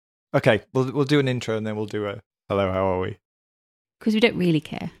Okay, we'll do an intro and then we'll do a hello, how are we? Because we don't really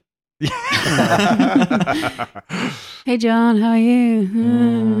care. Hey John, how are you?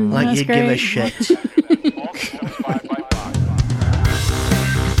 Like you give a shit. But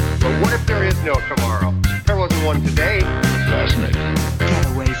what if there is no tomorrow? There wasn't one today. Fascinating. Get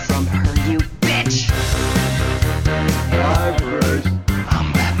away from her, you bitch!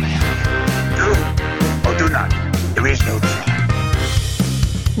 I'm Batman. Do or do not. There is no try.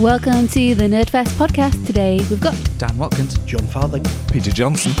 Welcome to the Nerdfest podcast. Today we've got Dan Watkins, John Farthing, Peter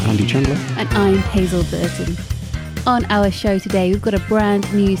Johnson, Andy Chandler. and I'm Hazel Burton. On our show today we've got a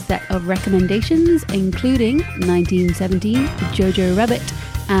brand new set of recommendations, including 1917, JoJo Rabbit,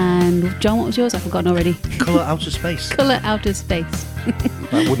 and John, what was yours? I've forgotten already. Colour Outer Space. Colour Outer Space.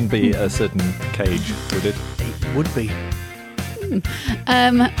 That wouldn't be a certain Cage, would it? It would be. We've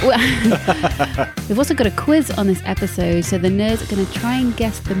also got a quiz on this episode, so the nerds are going to try and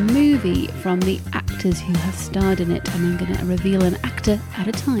guess the movie from the actors who have starred in it, and I'm going to reveal an actor at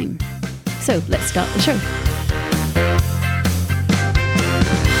a time. So let's start the show.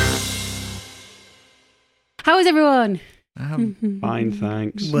 How is everyone? Fine,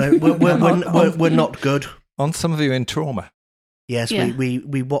 thanks. We're not good. On some of you in trauma. Yes, Yeah.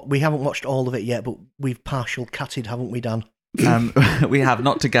 we haven't watched all of it yet, but we've partial catted, haven't we, Dan? We have,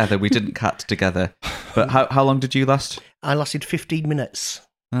 not together. We didn't cat together. But how long did you last? I lasted 15 minutes.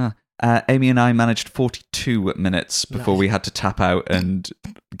 Amy and I managed 42 minutes before Nice. we had to tap out and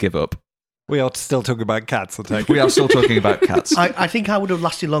give up. We are still talking about cats, I take it. We are still talking about cats. I think I would have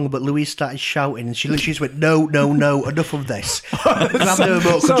lasted longer, but Louise started shouting, and she literally just went, no, enough of this. Grabbed her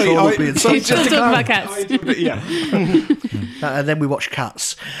remote control of me and Still stopped. talking about cats. Yeah. And then we watched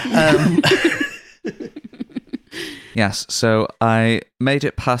Cats. Yes, so I made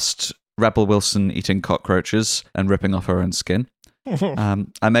it past Rebel Wilson eating cockroaches and ripping off her own skin.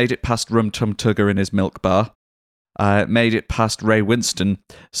 I made it past Rum Tum Tugger in his milk bar. I made it past Ray Winston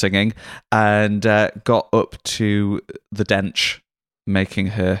singing and got up to the Dench making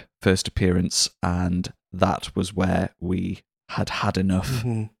her first appearance, and that was where we had enough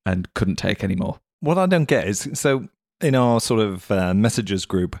and couldn't take any more. What I don't get is, so in our sort of messages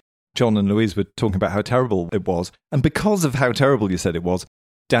group, John and Louise were talking about how terrible it was. And because of how terrible you said it was,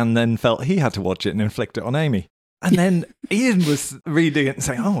 Dan then felt he had to watch it and inflict it on Amy. And then Ian was reading it and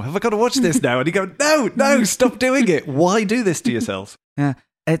saying, oh, have I got to watch this now? And he go, no, stop doing it. Why do this to yourselves? Yeah,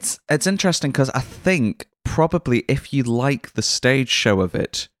 it's interesting because I think probably if you like the stage show of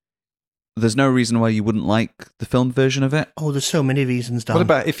it, there's no reason why you wouldn't like the film version of it. Oh, there's so many reasons, Dan. What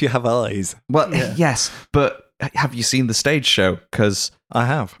about if you have eyes? Well, Yeah. yes, but have you seen the stage show? Because I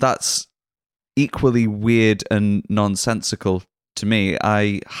have. that's equally weird and nonsensical to me.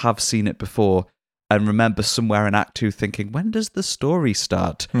 I have seen it before and remember somewhere in Act 2 thinking, when does the story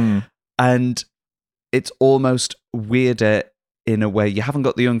start? And it's almost weirder in a way. You haven't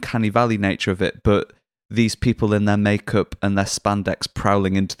got the uncanny valley nature of it, but these people in their makeup and their spandex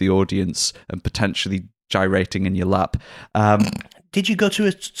prowling into the audience and potentially gyrating in your lap. Did you go to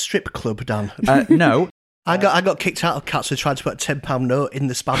a strip club, Dan? No. I got kicked out of Cats for trying to put a £10 note in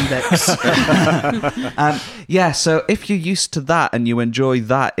the spandex. Yeah, so if you're used to that and you enjoy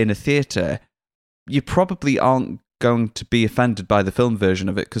that in a theatre, you probably aren't going to be offended by the film version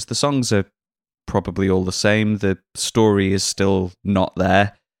of it because the songs are probably all the same. The story is still not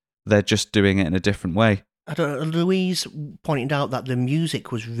there. They're just doing it in a different way. I don't know, Louise pointed out that the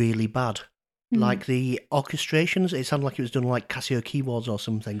music was really bad. Like the orchestrations, it sounded like it was done like Casio keyboards or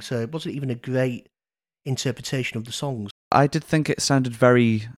something, so it wasn't even a great interpretation of the songs. I did think it sounded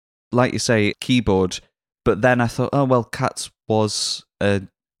very, like you say, keyboard, but then I thought, oh, well, Cats was a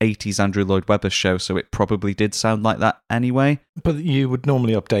 80s Andrew Lloyd Webber show, so it probably did sound like that anyway. But you would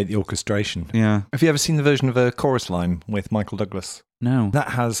normally update the orchestration. Yeah. Have you ever seen the version of a chorus line with Michael Douglas? No. That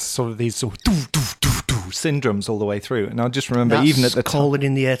has sort of these sort of syndromes all the way through. And I just remember That's even at the Calling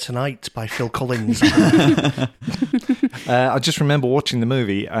in the Air Tonight by Phil Collins. I just remember watching the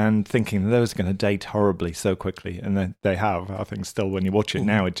movie and thinking those are going to date horribly so quickly. And then they have. I think still when you watch it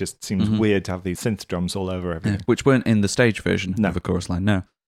now, it just seems weird to have these synth drums all over everything. Which weren't in the stage version of a chorus line, no.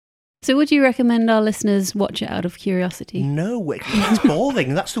 So would you recommend our listeners watch it out of curiosity? No, it's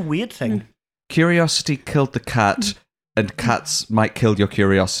boring. That's the weird thing. Curiosity killed the cat, and cats might kill your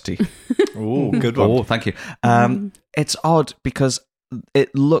curiosity. Ooh, good one. Oh, thank you. It's odd because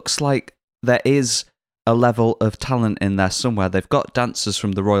it looks like there is a level of talent in there somewhere. They've got dancers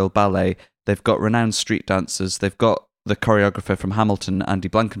from the Royal Ballet. They've got renowned street dancers. They've got the choreographer from Hamilton, Andy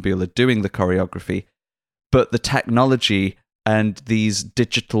Blankenbuehler, doing the choreography. But the technology and these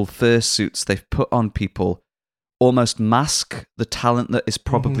digital fursuits they've put on people almost mask the talent that is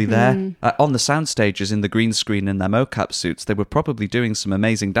probably there. On the sound stages, in the green screen in their mocap suits, they were probably doing some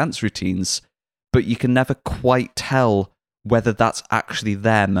amazing dance routines, but you can never quite tell whether that's actually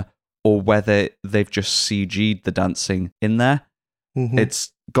them or whether they've just CG'd the dancing in there.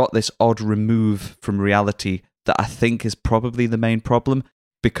 It's got this odd remove from reality that I think is probably the main problem,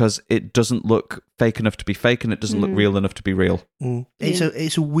 because it doesn't look fake enough to be fake and it doesn't look real enough to be real.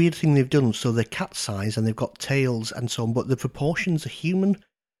 It's a weird thing they've done. So they're cat size and they've got tails and so on, but the proportions are human.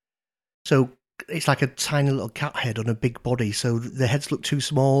 So it's like a tiny little cat head on a big body. So the heads look too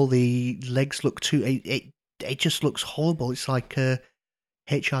small, the legs look too... It just looks horrible. It's like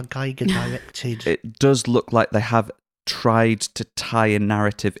H.R. Geiger directed. It does look like they have tried to tie a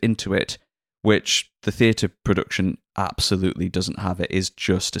narrative into it, which the theatre production absolutely doesn't have. It is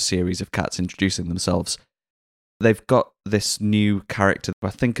just a series of cats introducing themselves. They've got this new character who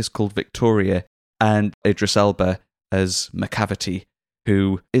I think is called Victoria, and Idris Elba as McCavity,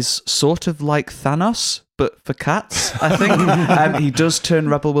 who is sort of like Thanos, but for cats, I think. He does turn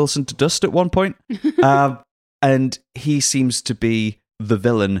Rebel Wilson to dust at one point. And he seems to be the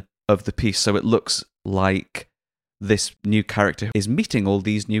villain of the piece, so it looks like this new character is meeting all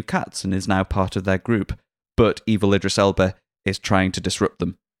these new cats and is now part of their group, but evil Idris Elba is trying to disrupt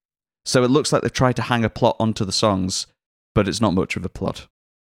them. So it looks like they've tried to hang a plot onto the songs, but it's not much of a plot.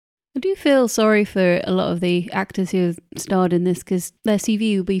 I do feel sorry for a lot of the actors who have starred in this, because their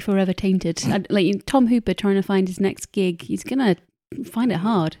CV will be forever tainted. Like Tom Hooper trying to find his next gig, he's going to find it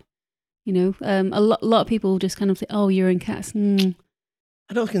hard. You know, a lot of people just kind of say, oh, you're in Cats. I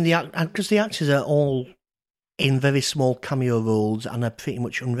don't think because the actors are all in very small cameo roles and are pretty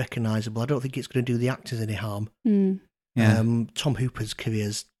much unrecognisable. I don't think it's going to do the actors any harm. Tom Hooper's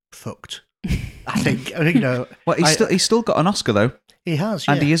career's fucked. I think, you know. Well, he's still got an Oscar, though. He has,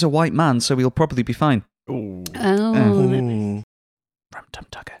 yeah. And he is a white man, so he'll probably be fine. Oh. Rum Tum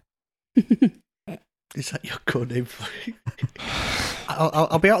Tugger. Is that your code name for it?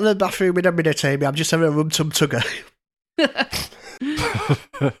 I'll be out in the bathroom in a minute, Amy. I'm just having a Rum Tum Tugger.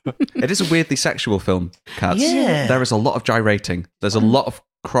 It is a weirdly sexual film, Cats. Yeah. There is a lot of gyrating. There's a lot of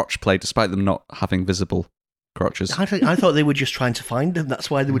crotch play, despite them not having visible crotches. I thought they were just trying to find them.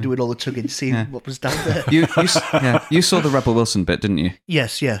 That's why they were doing all the tugging to see what was down there. You saw the Rebel Wilson bit, didn't you?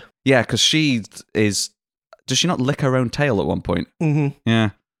 Yes, yeah. Yeah, because she is... Does she not lick her own tail at one point? Mm-hmm. Yeah.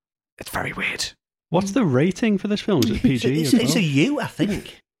 It's very weird. What's the rating for this film? Is it PG? It's a U, I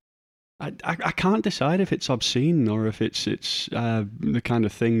think. I can't decide if it's obscene or if it's the kind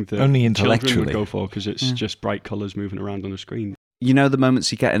of thing that only children intellectually would go for, because it's just bright colours moving around on the screen. You know the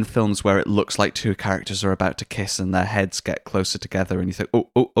moments you get in films where it looks like two characters are about to kiss and their heads get closer together and you think,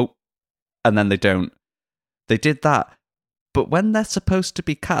 oh, and then they don't. They did that. But when they're supposed to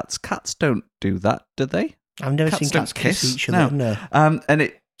be cats don't do that, do they? I've never seen cats kiss each other. No. And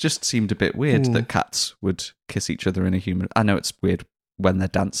it just seemed a bit weird that cats would kiss each other in a human... I know it's weird when they're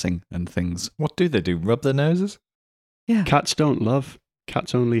dancing and things. What do they do? Rub their noses? Yeah. Cats don't love.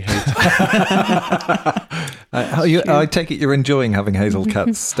 Cats only hate. I take it you're enjoying having Hazel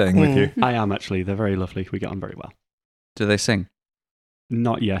cats staying with you. I am, actually. They're very lovely. We get on very well. Do they sing?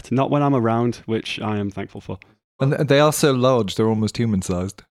 Not yet. Not when I'm around, which I am thankful for. And they are so large, they're almost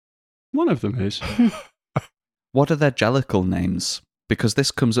human-sized. One of them is. What are their jellicle names? Because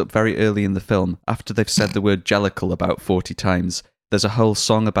this comes up very early in the film. After they've said the word jellicle about 40 times, there's a whole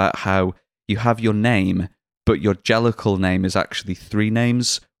song about how you have your name, but your jellicle name is actually 3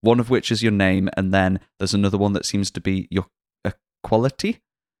 names, one of which is your name, and then there's another one that seems to be your quality.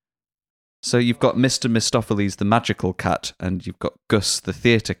 So you've got Mr. Mistopheles, the magical cat, and you've got Gus, the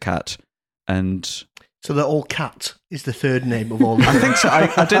theatre cat, and... So they're all cat is the third name of all of them. I think so.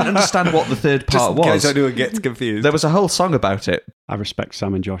 I didn't understand what the third part was. In case anyone gets confused. There was a whole song about it. I respect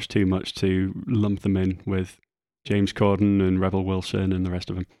Sam and Josh too much to lump them in with James Corden and Rebel Wilson and the rest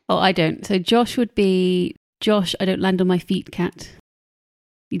of them. Oh, I don't. So Josh would be Josh, I don't land on my feet cat.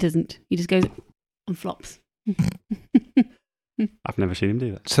 He doesn't. He just goes on flops. I've never seen him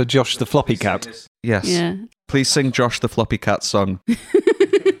do that. So Josh the floppy cat. Yes. Yeah. Please sing Josh the floppy cat song.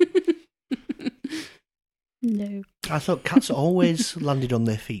 No. I thought cats always landed on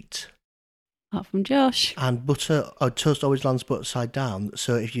their feet. Apart from Josh. And toast always lands butt side down.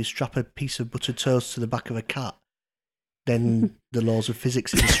 So if you strap a piece of buttered toast to the back of a cat, then the laws of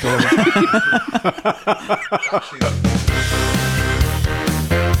physics are destroyed.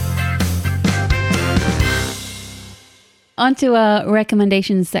 On to our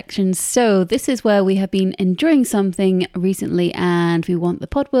recommendations section. So this is where we have been enjoying something recently and we want the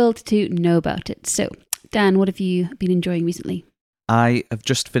pod world to know about it. So Dan, what have you been enjoying recently? I have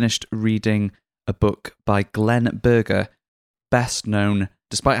just finished reading a a book by Glenn Berger, best known,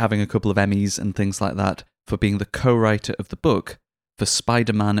 despite having a couple of Emmys and things like that, for being the co-writer of the book for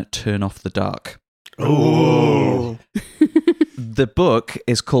Spider-Man Turn Off the Dark. Oh. The book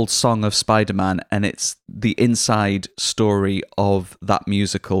is called Song of Spider-Man, and it's the inside story of that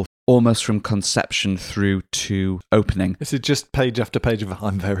musical, almost from conception through to opening. This is just page after page of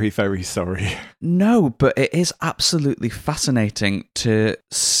I'm very, very sorry. No, but it is absolutely fascinating to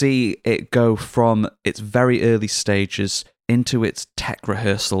see it go from its very early stages into its tech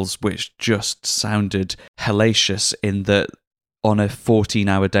rehearsals, which just sounded hellacious in that on a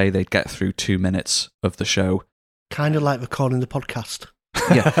 14-hour day they'd get through 2 minutes of the show. Kind of like recording the podcast.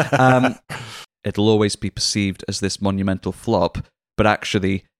 Yeah. It'll always be perceived as this monumental flop, but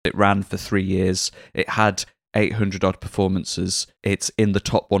actually it ran for 3 years. It had 800-odd performances. It's in the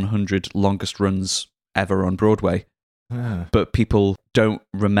top 100 longest runs ever on Broadway. But people don't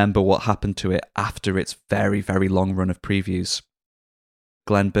remember what happened to it after its very, very long run of previews.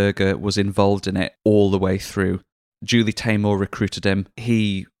 Glenn Berger was involved in it all the way through. Julie Taymor recruited him.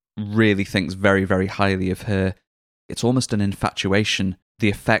 He really thinks very, very highly of her. It's almost an infatuation. The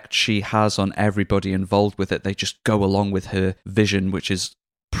effect she has on everybody involved with it, they just go along with her vision, which is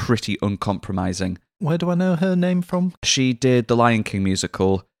pretty uncompromising. Where do I know her name from? She did the Lion King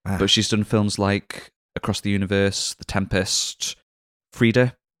musical, but she's done films like Across the Universe, The Tempest,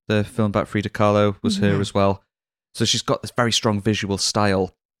 Frida, the film about Frida Kahlo was her as well. So she's got this very strong visual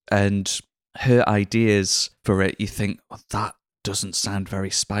style, and her ideas for it, you think, oh, that doesn't sound very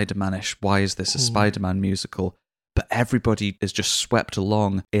Spider-Man-ish. Why is this a Spider-Man musical? But everybody is just swept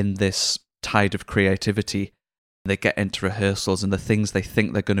along in this tide of creativity. They get into rehearsals, and the things they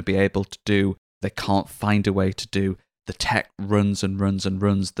think they're going to be able to do, they can't find a way to do. The tech runs and runs and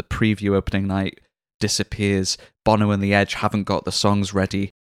runs. The preview opening night disappears. Bono and The Edge haven't got the songs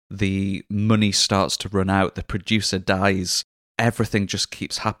ready. The money starts to run out. The producer dies. Everything just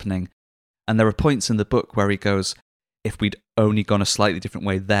keeps happening. And there are points in the book where he goes, if we'd only gone a slightly different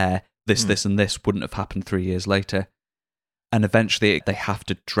way there, this and this wouldn't have happened 3 years later. And eventually they have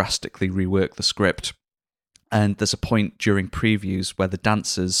to drastically rework the script. And there's a point during previews where the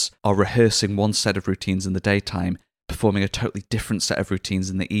dancers are rehearsing one set of routines in the daytime, performing a totally different set of routines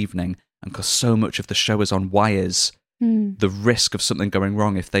in the evening. And because so much of the show is on wires, the risk of something going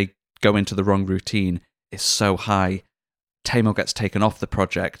wrong if they go into the wrong routine is so high. Taymor gets taken off the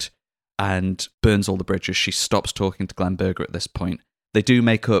project and burns all the bridges. She stops talking to Glenn Berger at this point. They do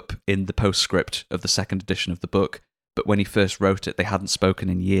make up in the postscript of the second edition of the book, but when he first wrote it, they hadn't spoken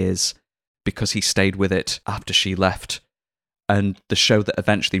in years because he stayed with it after she left. And the show that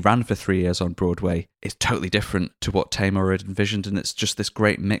eventually ran for 3 years on Broadway is totally different to what Taymor had envisioned, and it's just this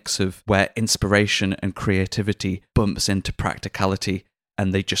great mix of where inspiration and creativity bumps into practicality,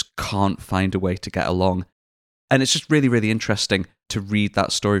 and they just can't find a way to get along. And it's just really, really interesting to read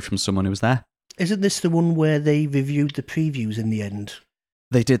that story from someone who was there. Isn't this the one where they reviewed the previews in the end?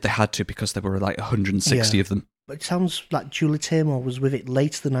 They did, they had to, because there were like 160 of them. But it sounds like Julie Taymor was with it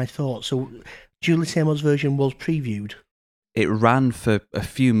later than I thought. So Julie Taymor's version was previewed. It ran for a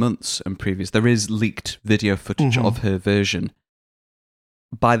few months and previews. There is leaked video footage of her version.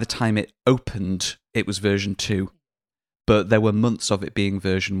 By the time it opened, it was version 2. But there were months of it being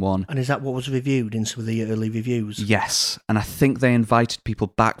version 1. And is that what was reviewed in some of the early reviews? Yes, and I think they invited people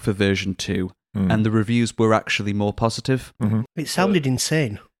back for version 2, and the reviews were actually more positive. It sounded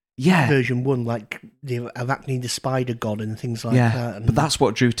insane. Yeah. Version 1, like the Arachne the spider god and things like that. And but that's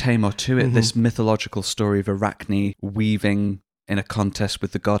what drew Taymor to it, this mythological story of Arachne weaving in a contest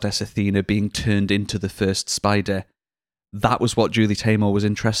with the goddess Athena being turned into the first spider. That was what Julie Taymor was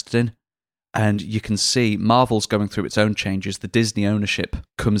interested in. And you can see Marvel's going through its own changes. The Disney ownership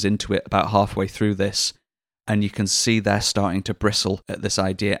comes into it about halfway through this, and you can see they're starting to bristle at this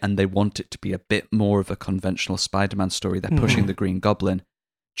idea, and they want it to be a bit more of a conventional Spider-Man story. They're pushing the Green Goblin.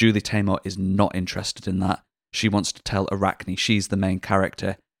 Julie Taymor is not interested in that. She wants to tell Arachne she's the main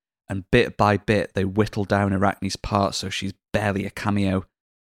character, and bit by bit they whittle down Arachne's part so she's barely a cameo.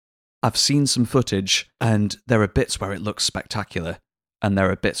 I've seen some footage, and there are bits where it looks spectacular, and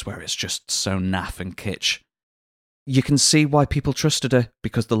there are bits where it's just so naff and kitsch. You can see why people trusted her,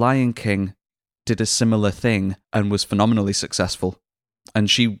 because The Lion King did a similar thing and was phenomenally successful,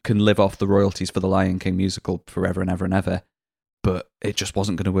 and she can live off the royalties for The Lion King musical forever and ever and ever. But it just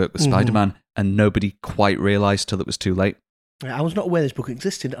wasn't going to work with Spider-Man, and nobody quite realised till it was too late. I was not aware this book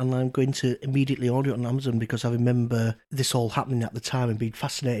existed, and I'm going to immediately order it on Amazon because I remember this all happening at the time and being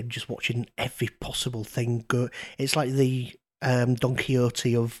fascinated just watching every possible thing go. It's like the Don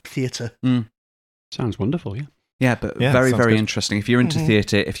Quixote of theatre. Sounds wonderful, yeah. Yeah, but very, very interesting. If you're into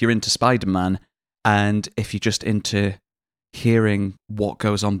theatre, if you're into Spider-Man, And if you're just into hearing what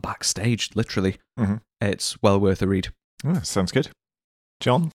goes on backstage, literally, it's well worth a read. Oh, sounds good.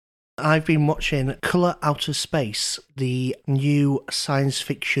 John? I've been watching Colour Out of Space, the new science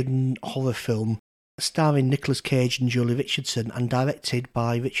fiction horror film starring Nicolas Cage and Julie Richardson and directed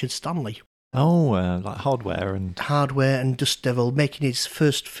by Richard Stanley. Oh, like Hardware and Dust Devil, making his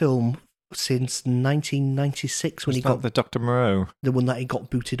first film since 1996 when he got the Dr. Moreau. The one that he got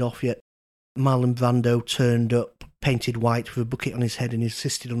booted off yet. Marlon Brando turned up, painted white with a bucket on his head and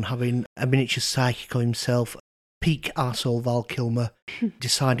insisted on having a miniature psychic on himself. Peak arsehole Val Kilmer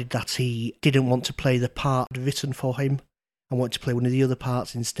decided that he didn't want to play the part written for him and wanted to play one of the other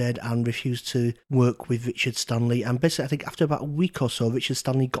parts instead and refused to work with Richard Stanley. And basically, I think after about a week or so, Richard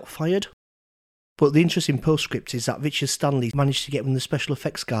Stanley got fired. But the interesting postscript is that Richard Stanley managed to get one of the special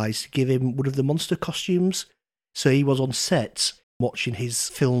effects guys to give him one of the monster costumes. So he was on set watching his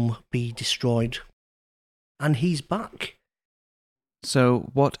film be destroyed. And he's back. So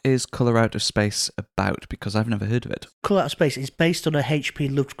what is Colour Out of Space about? Because I've never heard of it. Colour Out of Space is based on a H.P.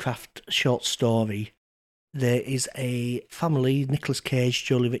 Lovecraft short story. There is a family, Nicolas Cage,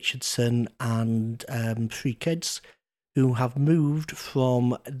 Jolie Richardson, and 3 kids, who have moved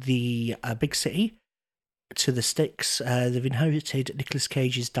from the big city to the sticks. They've inherited Nicolas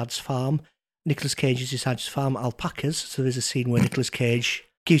Cage's dad's farm. Nicolas Cage has decided to farm alpacas, so there's a scene where Nicolas Cage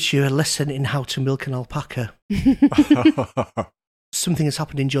gives you a lesson in how to milk an alpaca. Something has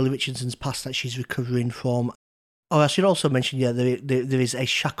happened in Jolie Richardson's past that she's recovering from. Oh, I should also mention, there is a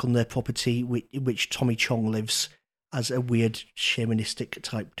shack on their property in which Tommy Chong lives as a weird shamanistic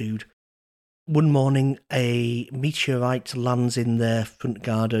type dude. One morning, a meteorite lands in their front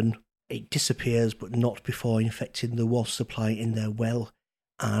garden. It disappears, but not before infecting the water supply in their well.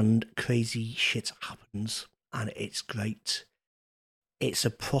 And crazy shit happens, and it's great. It's a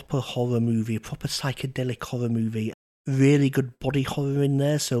proper horror movie, a proper psychedelic horror movie. Really good body horror in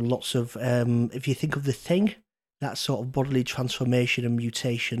there, so lots of, if you think of The Thing, that sort of bodily transformation and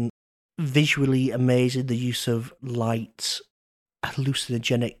mutation. Visually amazing, the use of light,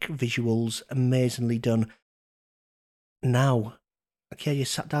 hallucinogenic visuals, amazingly done. Now, okay, you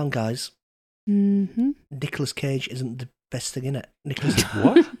sat down, guys. Mm-hmm. Nicolas Cage isn't the best thing in it.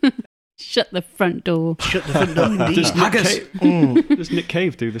 What? Shut the front door. Shut the front door, indeed. Does Nic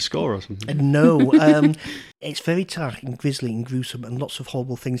Cage do the score or something? No. It's very dark and grisly and gruesome, and lots of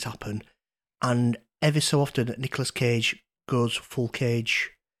horrible things happen. And every so often, Nicolas Cage goes full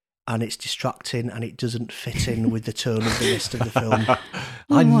Cage, and it's distracting, and it doesn't fit in with the tone of the rest of the film.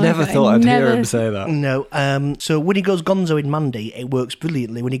 I never thought I'd hear him say that. No. So when he goes gonzo in Mandy, it works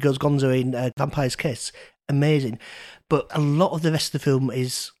brilliantly. When he goes gonzo in Vampire's Kiss, amazing. But a lot of the rest of the film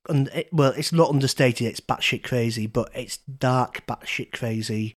is, well, it's not understated, it's batshit crazy, but it's dark batshit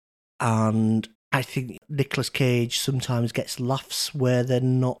crazy. And I think Nicolas Cage sometimes gets laughs where they're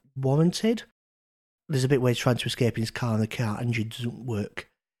not warranted. There's a bit where he's trying to escape in his car and the car engine doesn't work.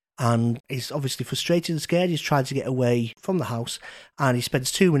 And he's obviously frustrated and scared. He's trying to get away from the house. And he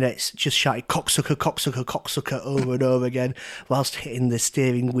spends 2 minutes just shouting, cocksucker, cocksucker, cocksucker, over and over again, whilst hitting the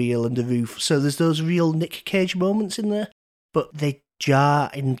steering wheel and the roof. So there's those real Nic Cage moments in there. But they jar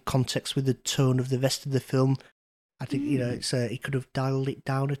in context with the tone of the rest of the film. I think, it's he could have dialed it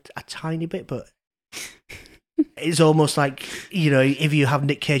down a tiny bit, but it's almost like, if you have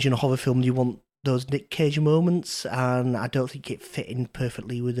Nic Cage in a horror film, you want those Nic Cage moments, and I don't think it fit in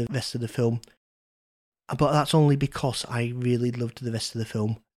perfectly with the rest of the film. But that's only because I really loved the rest of the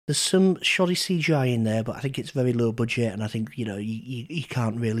film. There's some shoddy CGI in there, but I think it's very low budget, and I think, you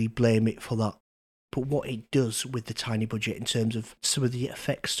can't really blame it for that. But what it does with the tiny budget in terms of some of the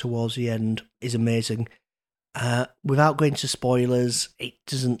effects towards the end is amazing. Without going to spoilers, it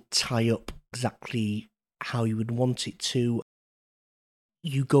doesn't tie up exactly how you would want it to.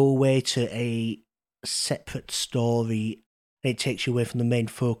 You go away to a separate story, and it takes you away from the main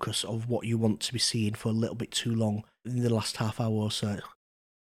focus of what you want to be seeing for a little bit too long in the last half hour or so.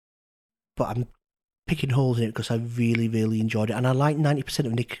 But I'm picking holes in it because I really, really enjoyed it. And I like 90%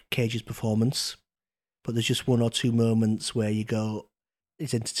 of Nic Cage's performance, but there's just 1 or 2 moments where you go,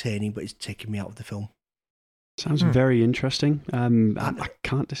 it's entertaining, but it's taking me out of the film. Sounds very interesting. I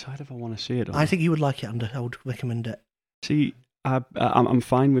can't decide if I want to see it or not. I think you would like it, Andy. I would recommend it. See, I'm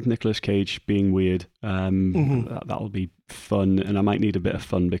fine with Nicolas Cage being weird. That'll be fun, and I might need a bit of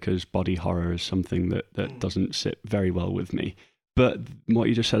fun because body horror is something that doesn't sit very well with me. But what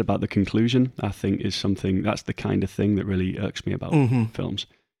you just said about the conclusion, I think, is something that's the kind of thing that really irks me about films.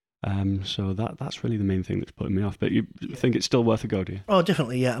 So that's really the main thing that's putting me off. But you think it's still worth a go, do you? Oh,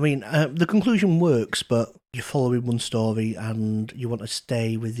 definitely, yeah. I mean, the conclusion works, but you're following one story and you want to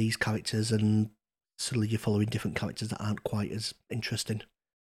stay with these characters and suddenly you're following different characters that aren't quite as interesting.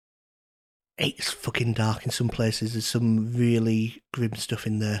 It's fucking dark in some places. There's some really grim stuff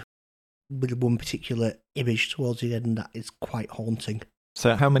in there, with one particular image towards the end that is quite haunting.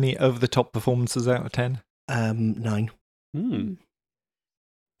 So how many over-the-top performances out of 10? 9. Hmm.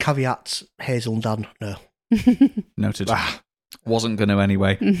 Caveats, Hazel and Dan, no. Noted. Wasn't going to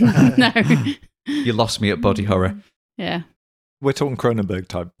anyway. No. You lost me at body horror. Yeah. We're talking Cronenberg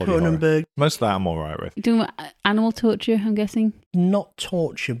type body horror. Cronenberg, Most of that I'm all right with. You're doing animal torture, I'm guessing? not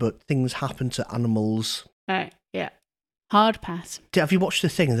torture, but things happen to animals. Right, yeah. Hard pass. Have you watched The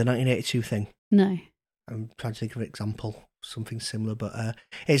Thing, the 1982 thing? No. I'm trying to think of an example, something similar, but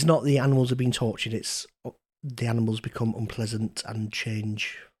it's not the animals are being tortured, it's the animals become unpleasant and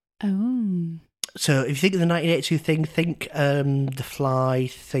change. Oh. So if you think of the 1982 thing, think The Fly,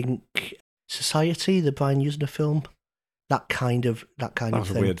 think Society, the Brian Usner film. That kind of That was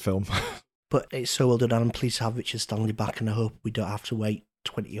thing. a weird film. But it's so well done, and I'm pleased to have Richard Stanley back, and I hope we don't have to wait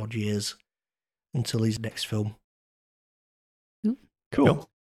 20 odd years until his next film. Cool.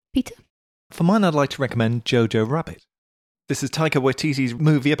 Peter? For mine, I'd like to recommend JoJo Rabbit. This is Taika Waititi's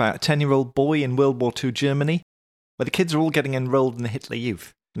movie about a 10-year-old boy in World War II Germany, where the kids are all getting enrolled in the Hitler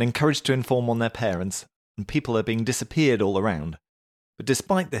Youth and encouraged to inform on their parents, and people are being disappeared all around. But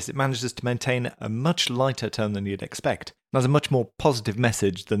despite this, it manages to maintain a much lighter tone than you'd expect, and has a much more positive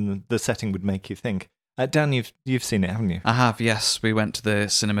message than the setting would make you think. Dan, you've seen it, haven't you? I have, yes. We went to the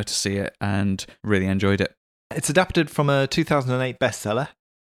cinema to see it and really enjoyed it. It's adapted from a 2008 bestseller,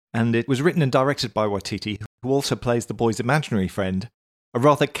 and it was written and directed by Waititi, who also plays the boy's imaginary friend, a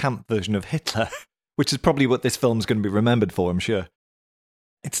rather camp version of Hitler, which is probably what this film's going to be remembered for, I'm sure.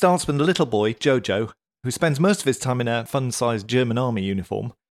 It starts with the little boy, Jojo, who spends most of his time in a fun-sized German army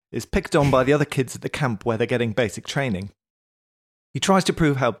uniform, is picked on by the other kids at the camp where they're getting basic training. He tries to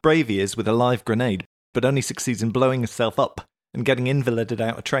prove how brave he is with a live grenade, but only succeeds in blowing himself up and getting invalided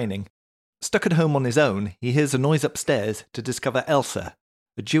out of training. Stuck at home on his own, he hears a noise upstairs to discover Elsa,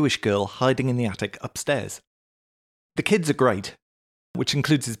 a Jewish girl hiding in the attic upstairs. The kids are great, which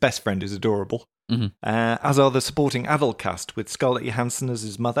includes his best friend who's adorable, as are the supporting adult cast with Scarlett Johansson as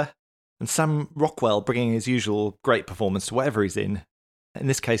his mother, and Sam Rockwell bringing his usual great performance to whatever he's in. In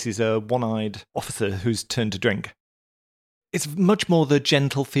this case, he's a one-eyed officer who's turned to drink. It's much more the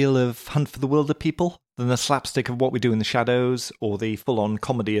gentle feel of Hunt for the Wilder People than the slapstick of What We Do in the Shadows or the full-on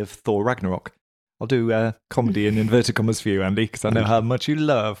comedy of Thor Ragnarok. I'll do comedy in inverted commas for you, Andy, because I know how much you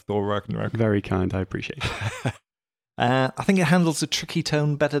love Thor Ragnarok. Very kind, I appreciate it. I think it handles a tricky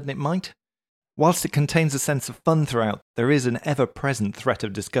tone better than it might. Whilst it contains a sense of fun throughout, there is an ever-present threat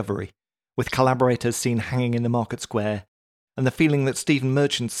of discovery, with collaborators seen hanging in the market square, and the feeling that Stephen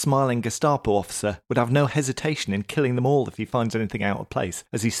Merchant's smiling Gestapo officer would have no hesitation in killing them all if he finds anything out of place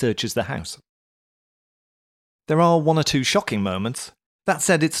as he searches the house. There are one or two shocking moments. That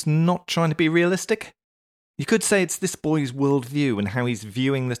said, it's not trying to be realistic. You could say it's this boy's worldview and how he's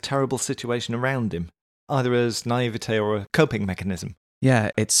viewing the terrible situation around him, either as naivete or a coping mechanism.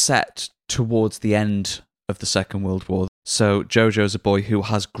 Yeah, it's set towards the end of the Second World War, so Jojo's a boy who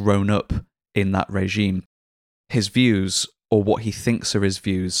has grown up in that regime. His views, or what he thinks are his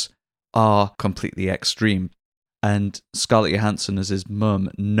views, are completely extreme. And Scarlett Johansson, as his mum,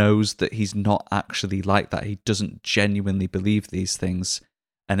 knows that he's not actually like that. He doesn't genuinely believe these things.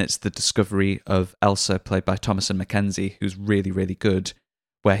 And it's the discovery of Elsa, played by Thomasin McKenzie, who's really, really good,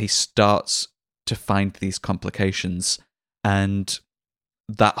 where he starts to find these complications. And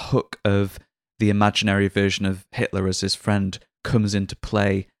that hook of the imaginary version of Hitler as his friend comes into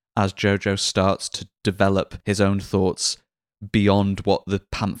play as Jojo starts to develop his own thoughts beyond what the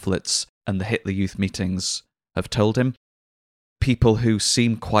pamphlets and the Hitler Youth meetings have told him. People who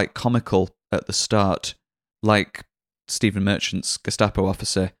seem quite comical at the start, like Stephen Merchant's Gestapo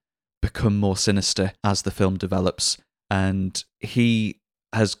officer, become more sinister as the film develops, and he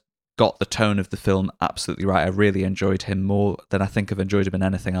has got the tone of the film absolutely right. I really enjoyed him more than I think I've enjoyed him in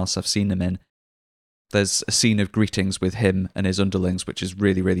anything else I've seen him in. There's a scene of greetings with him and his underlings, which is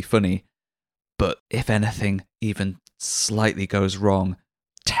really, really funny. But if anything even slightly goes wrong,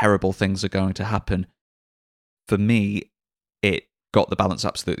 terrible things are going to happen. For me, it got the balance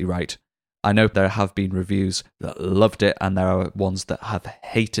absolutely right. I know there have been reviews that loved it, and there are ones that have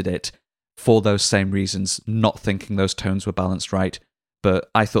hated it for those same reasons, not thinking those tones were balanced right. But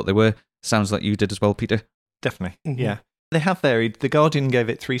I thought they were. Sounds like you did as well, Peter. Definitely, yeah. They have varied. The Guardian gave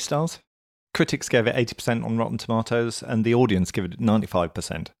it 3 stars. Critics gave it 80% on Rotten Tomatoes, and the audience gave it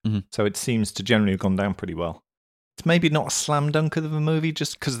 95%. So it seems to generally have gone down pretty well. It's maybe not a slam dunk of a movie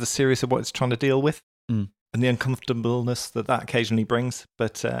just because of the seriousness of what it's trying to deal with. and the uncomfortableness that occasionally brings.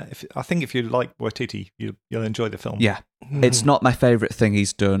 But I think if you like Waititi, you'll enjoy the film. Yeah. It's not my favourite thing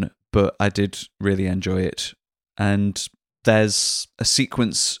he's done, but I did really enjoy it. And there's a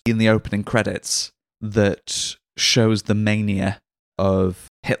sequence in the opening credits that shows the mania of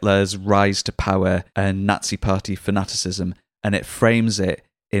Hitler's rise to power and Nazi party fanaticism, and it frames it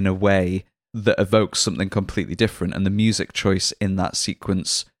in a way that evokes something completely different, and the music choice in that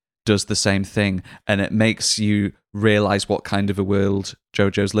sequence does the same thing, and it makes you realise what kind of a world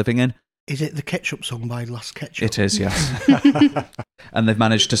JoJo's living in. Is it the Ketchup song by Last Ketchup? It is, yes. And they've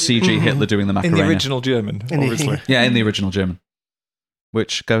managed to CG Hitler doing the Macarena. In the original German, obviously. Yeah, in the original German.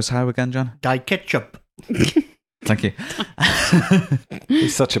 Which goes how again, John? Die Ketchup. Thank you.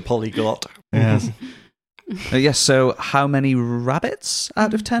 He's such a polyglot. Yes. Yes, so how many rabbits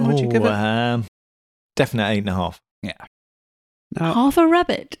out of 10 would you give it? Definite 8.5. Yeah. Half a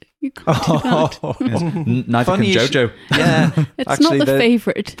rabbit. You can't do that. Yes. Neither Funny can you JoJo. Yeah. It's Actually, not the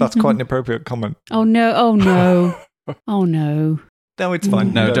favourite. That's quite an appropriate comment. Oh no! Oh no! Oh no! No, it's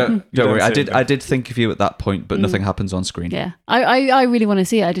fine. No, You don't you worry. say it. I did think of you at that point, but nothing happens on screen. Yeah, I really want to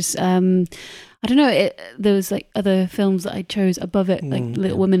see it. I just I don't know. There was like other films that I chose above it, like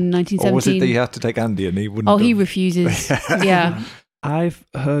Little Women in 1917. Or was it that you had to take Andy and he wouldn't? Oh, he have- refuses. Yeah. I've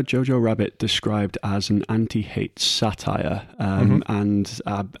heard JoJo Rabbit described as an anti-hate satire, and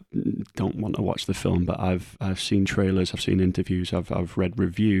I don't want to watch the film, but I've seen trailers, I've seen interviews, I've read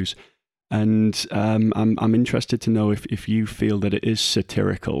reviews, and I'm interested to know if you feel that it is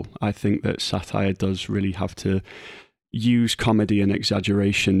satirical. I think that satire does really have to use comedy and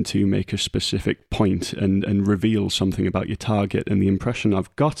exaggeration to make a specific point and reveal something about your target. And the impression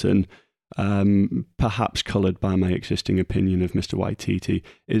I've gotten, perhaps coloured by my existing opinion of Mr. Waititi,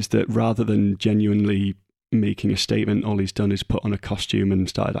 is that rather than genuinely making a statement, all he's done is put on a costume and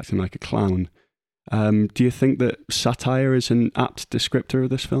started acting like a clown. Do you think that satire is an apt descriptor of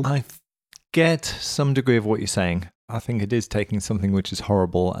this film? I get some degree of what you're saying. I think it is taking something which is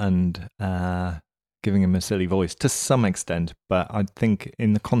horrible and giving him a silly voice to some extent, but I think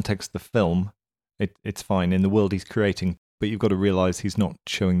in the context of the film, it's fine in the world he's creating, but you've got to realise he's not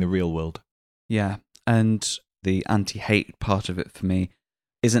showing the real world. Yeah, and the anti-hate part of it for me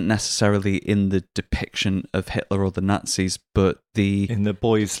isn't necessarily in the depiction of Hitler or the Nazis, but in the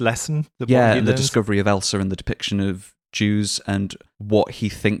boy's lesson. and the discovery of Elsa and the depiction of Jews and what he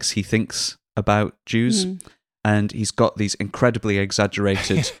thinks about Jews. And he's got these incredibly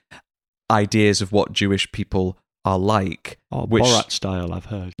exaggerated ideas of what Jewish people are like. Which, Borat style, I've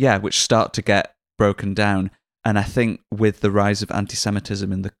heard. Yeah, which start to get broken down. And I think with the rise of anti-Semitism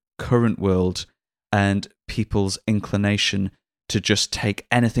in the current world and people's inclination to just take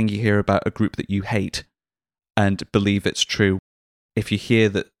anything you hear about a group that you hate and believe it's true, if you hear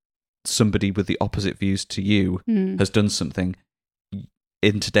that somebody with the opposite views to you has done something,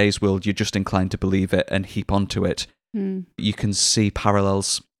 in today's world, you're just inclined to believe it and heap onto it. You can see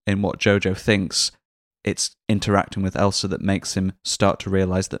parallels in what JoJo thinks. It's interacting with Elsa that makes him start to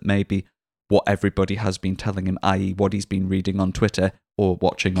realise that maybe what everybody has been telling him, i.e. what he's been reading on Twitter or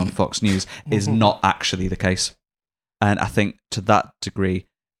watching on Fox News, is not actually the case. And I think to that degree,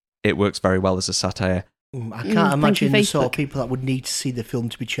 it works very well as a satire. I can't imagine the sort of people that would need to see the film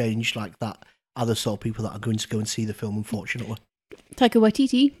to be changed like that are the sort of people that are going to go and see the film, unfortunately. Taika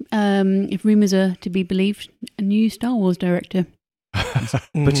Waititi, if rumours are to be believed, a new Star Wars director.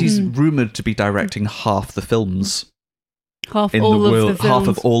 But he's rumoured to be directing half the films. Half in all the world, of the films. half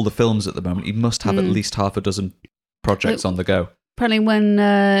of all the films at the moment. He must have at least half a dozen projects on the go. Apparently, when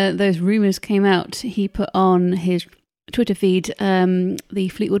those rumours came out, he put on his Twitter feed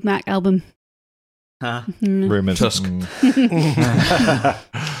the Fleetwood Mac album. Rumours. Tusk.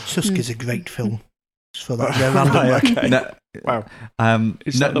 Tusk is a great film. For that Okay. No, Wow.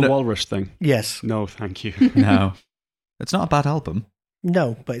 Is that the walrus thing? Yes. No, thank you. No. It's not a bad album.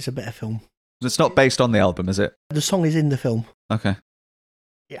 No, but it's a better film. It's not based on the album, is it? The song is in the film. Okay.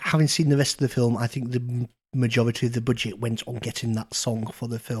 Having seen the rest of the film, I think the majority of the budget went on getting that song for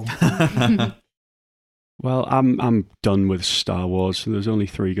the film. Well, I'm done with Star Wars. There's only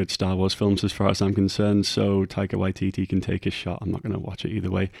 3 good Star Wars films as far as I'm concerned, so Taika Waititi can take his shot. I'm not going to watch it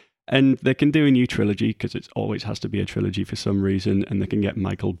either way. And they can do a new trilogy, because it always has to be a trilogy for some reason, and they can get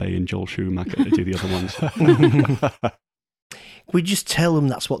Michael Bay and Joel Schumacher to do the other ones. We just tell them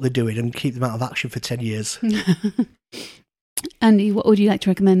that's what they're doing and keep them out of action for 10 years. Andy, what would you like to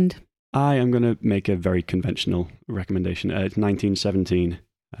recommend? I am going to make a very conventional recommendation. It's 1917,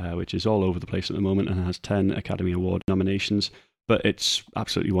 which is all over the place at the moment and has 10 Academy Award nominations, but it's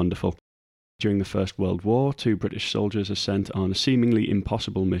absolutely wonderful. During the First World War, 2 British soldiers are sent on a seemingly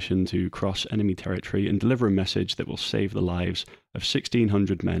impossible mission to cross enemy territory and deliver a message that will save the lives of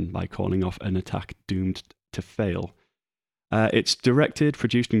 1,600 men by calling off an attack doomed to fail. It's directed,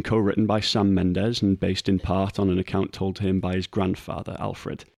 produced and co-written by Sam Mendes and based in part on an account told to him by his grandfather,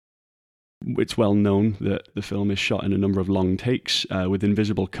 Alfred. It's well known that the film is shot in a number of long takes with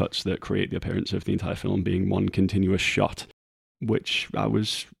invisible cuts that create the appearance of the entire film being one continuous shot, which I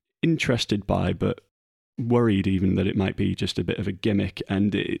was interested by, but worried even that it might be just a bit of a gimmick,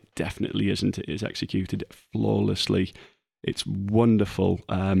 and it definitely isn't. It is executed flawlessly. It's wonderful,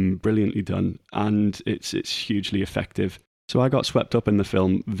 brilliantly done, and it's hugely effective. So I got swept up in the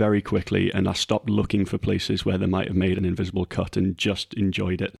film very quickly, and I stopped looking for places where they might have made an invisible cut and just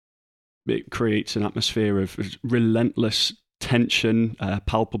enjoyed it. It creates an atmosphere of relentless tension,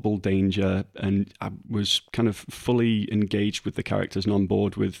 palpable danger, and I was kind of fully engaged with the characters and on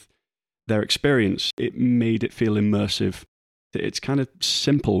board with their experience. It made it feel immersive. It's kind of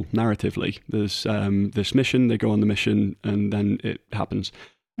simple narratively. There's this mission, they go on the mission, and then it happens.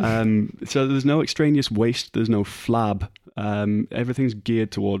 So there's no extraneous waste, there's no flab. Everything's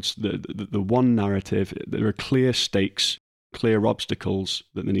geared towards the one narrative. There are clear stakes, clear obstacles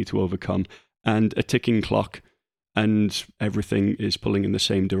that they need to overcome, and a ticking clock, and everything is pulling in the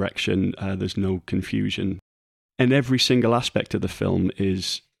same direction. There's no confusion. And every single aspect of the film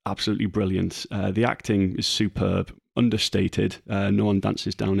is absolutely brilliant. The acting is superb, understated. No one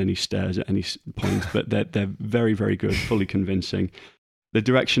dances down any stairs at any point, but they're very, very good, fully convincing. The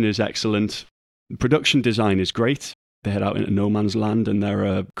direction is excellent. The production design is great. They head out into no man's land, and there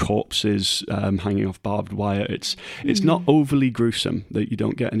are corpses hanging off barbed wire. It's not overly gruesome, that you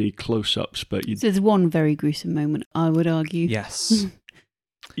don't get any close-ups, but there's one very gruesome moment, I would argue. Yes.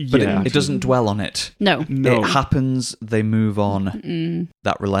 But yeah, it doesn't dwell on it. No. It happens, they move on.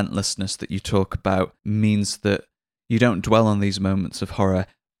 That relentlessness that you talk about means that you don't dwell on these moments of horror,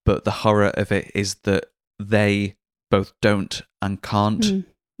 but the horror of it is that they both don't and can't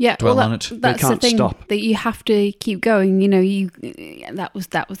dwell on it. That's the thing, stop. That you have to keep going. That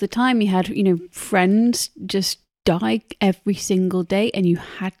was the time you had, friends just die every single day, and you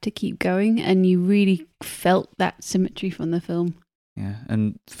had to keep going, and you really felt that symmetry from the film. Yeah,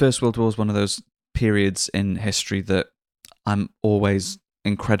 and First World War is one of those periods in history that I'm always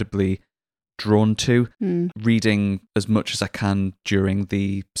incredibly drawn to. Reading as much as I can during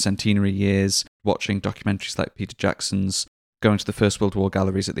the centenary years, watching documentaries like Peter Jackson's, going to the First World War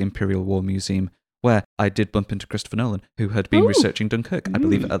galleries at the Imperial War Museum, where I did bump into Christopher Nolan, who had been researching Dunkirk, I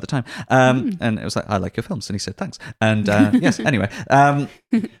believe, at the time. And it was like, I like your films. And he said, thanks. And yes, anyway.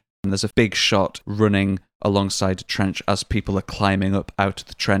 There's a big shot running alongside a trench as people are climbing up out of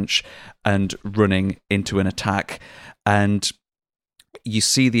the trench and running into an attack. And you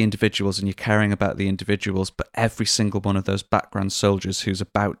see the individuals and you're caring about the individuals, but every single one of those background soldiers who's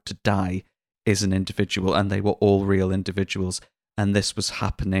about to die is an individual, and they were all real individuals. And this was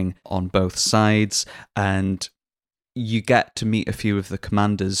happening on both sides. And you get to meet a few of the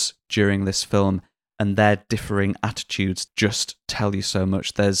commanders during this film, and their differing attitudes just tell you so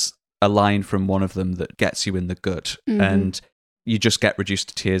much. There's a line from one of them that gets you in the gut, and you just get reduced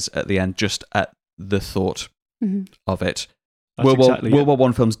to tears at the end just at the thought of it. World War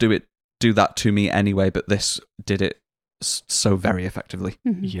I films do that to me anyway, but this did it so very effectively.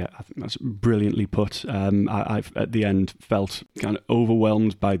 Yeah, I think that's brilliantly put. I've at the end felt kind of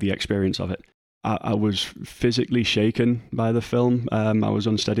overwhelmed by the experience of it. I was physically shaken by the film. I was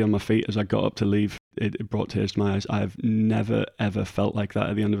unsteady on my feet as I got up to leave. It brought tears to my eyes. I've never ever felt like that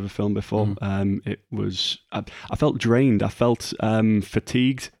at the end of a film before. It was. I felt drained. I felt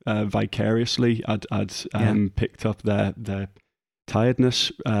fatigued vicariously. I'd picked up their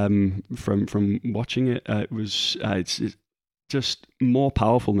tiredness from watching it. It's just more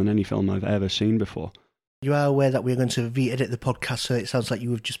powerful than any film I've ever seen before. You are aware that we're going to re-edit the podcast, so it sounds like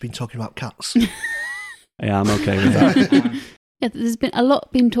you have just been talking about cats. Yeah, I'm okay with that. Yeah, there's been a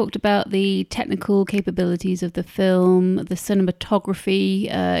lot being talked about the technical capabilities of the film, the cinematography.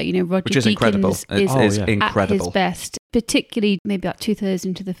 Roger Which is Deakins incredible. is incredible. at his best, particularly maybe about 2/3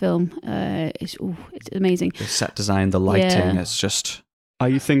 into the film. It's amazing. The set design, the lighting, it's just... Are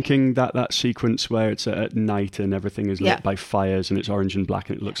you thinking that sequence where it's at night and everything is lit by fires and it's orange and black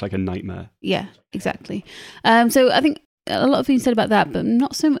and it looks like a nightmare? Yeah, exactly. So I think a lot of things said about that, but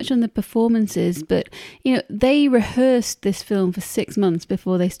not so much on the performances. But, they rehearsed this film for 6 months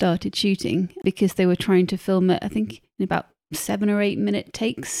before they started shooting, because they were trying to film it, I think, in about 7 or 8 minute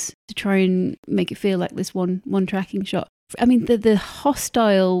takes to try and make it feel like this one tracking shot. I mean, the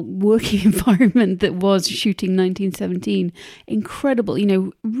hostile working environment that was shooting 1917, incredible,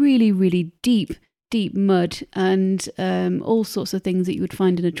 really, really deep mud and all sorts of things that you would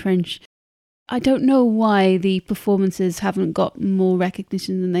find in a trench. I don't know why the performances haven't got more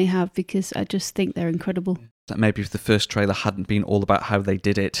recognition than they have, because I just think they're incredible. That maybe if the first trailer hadn't been all about how they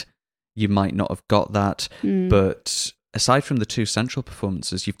did it, you might not have got that. But aside from the two central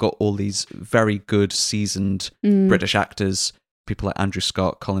performances, you've got all these very good, seasoned British actors, people like Andrew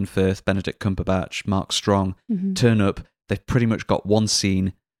Scott, Colin Firth, Benedict Cumberbatch, Mark Strong, turn up. They've pretty much got one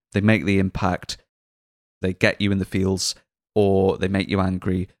scene. They make the impact. They get you in the feels, or they make you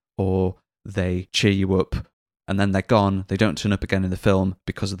angry, or they cheer you up, and then they're gone. They don't turn up again in the film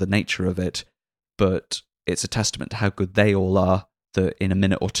because of the nature of it, but it's a testament to how good they all are that in a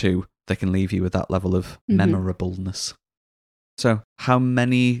minute or two they can leave you with that level of memorableness. So how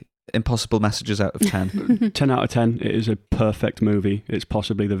many impossible messages out of 10? 10 out of 10. It is a perfect movie. It's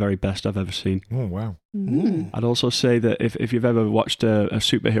possibly the very best I've ever seen. Oh, wow. I'd also say that if you've ever watched a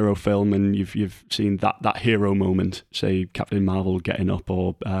superhero film and you've seen that hero moment, say Captain Marvel getting up,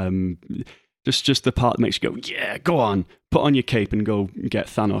 or just the part that makes you go, yeah, go on, put on your cape and go get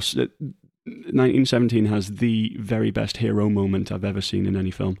Thanos. 1917 has the very best hero moment I've ever seen in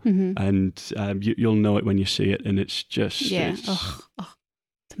any film, and you'll know it when you see it, and it's just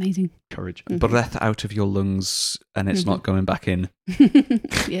it's amazing. Courage. Breath out of your lungs, and it's not going back in.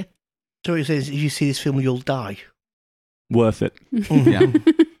 Yeah. So it says, if you see this film, you'll die. Worth it. Yeah.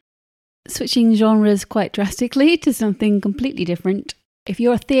 Switching genres quite drastically to something completely different. If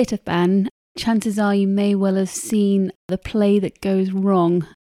you're a theatre fan, chances are you may well have seen The Play That Goes Wrong.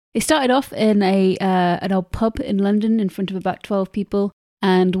 It started off in an old pub in London in front of about 12 people,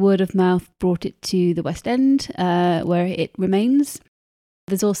 and word of mouth brought it to the West End, where it remains.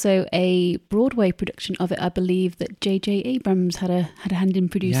 There's also a Broadway production of it, I believe, that J.J. Abrams had a hand in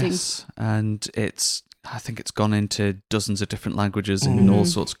producing. Yes, and I think it's gone into dozens of different languages in all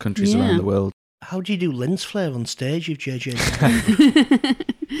sorts of countries around the world. How do you do lens flare on stage if J.J.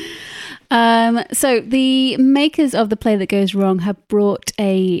 So the makers of The Play That Goes Wrong have brought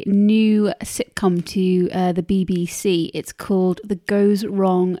a new sitcom to the BBC. It's called The Goes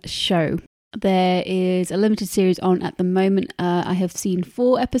Wrong Show. There is a limited series on at the moment. I have seen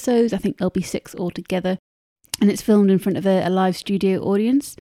 4 episodes. I think there'll be 6 altogether. And it's filmed in front of a live studio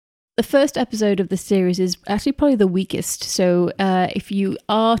audience. The first episode of the series is actually probably the weakest. So if you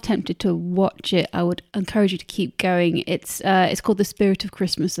are tempted to watch it, I would encourage you to keep going. It's called The Spirit of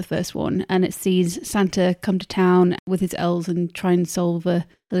Christmas, the first one. And it sees Santa come to town with his elves and try and solve a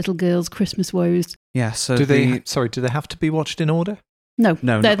little girl's Christmas woes. Yeah, so do they have to be watched in order? No,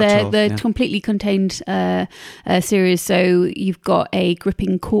 they're all, completely contained series. So you've got a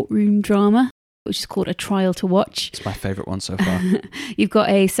gripping courtroom drama, which is called A Trial to Watch. It's my favourite one so far. You've got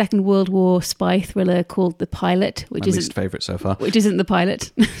a Second World War spy thriller called The Pilot, which is least favourite so far. Which isn't The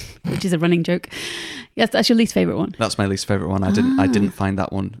Pilot, which is a running joke. Yes, that's your least favourite one. That's my least favourite one. I didn't find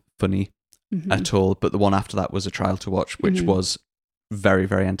that one funny at all, but the one after that was A Trial to Watch, which was very,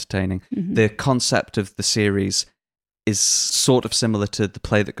 very entertaining. The concept of the series is sort of similar to The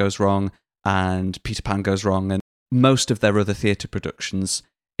Play That Goes Wrong and Peter Pan Goes Wrong and most of their other theatre productions,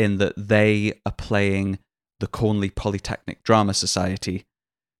 in that they are playing the Cornley Polytechnic Drama Society,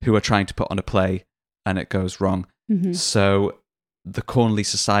 who are trying to put on a play and it goes wrong. So the Cornley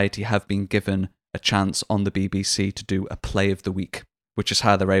Society have been given a chance on the BBC to do a play of the week, which is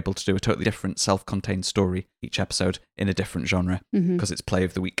how they're able to do a totally different self-contained story each episode in a different genre, because it's play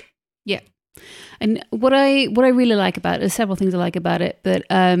of the week. Yeah. And what I really like about it, there's several things I like about it, but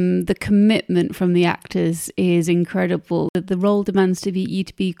the commitment from the actors is incredible. The role demands you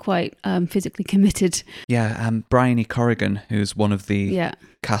to be quite physically committed. Yeah, Bryony Corrigan, who's one of the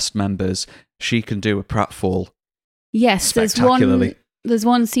cast members, she can do a pratfall. Yes, spectacularly. There's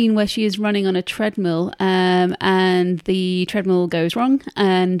one scene where she is running on a treadmill and the treadmill goes wrong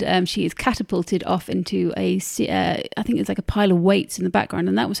and she is catapulted off into I think it's like a pile of weights in the background,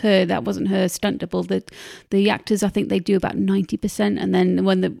 and that wasn't her stunt double. The actors, I think they do about 90%, and then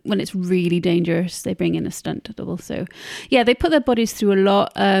when it's really dangerous, they bring in a stunt double. So yeah, they put their bodies through a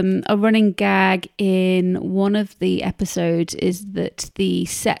lot. A running gag in one of the episodes is that the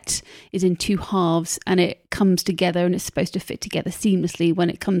set is in 2 halves and it comes together and it's supposed to fit together seamlessly when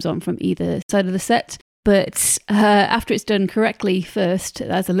it comes on from either side of the set. But after it's done correctly first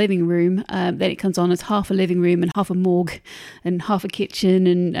as a living room, then it comes on as half a living room and half a morgue and half a kitchen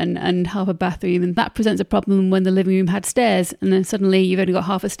and half a bathroom. And that presents a problem when the living room had stairs, and then suddenly you've only got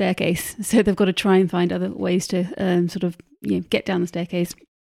half a staircase. So they've got to try and find other ways to get down the staircase.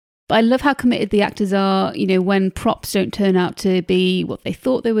 But I love how committed the actors are, when props don't turn out to be what they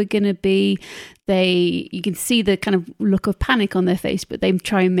thought they were going to be. You can see the kind of look of panic on their face, but they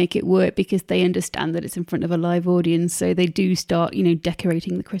try and make it work because they understand that it's in front of a live audience. So they do start,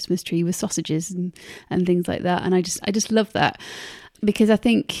 decorating the Christmas tree with sausages and things like that. And I just love that, because I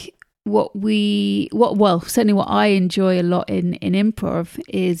think certainly what I enjoy a lot in improv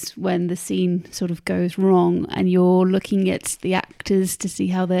is when the scene sort of goes wrong and you're looking at the actors to see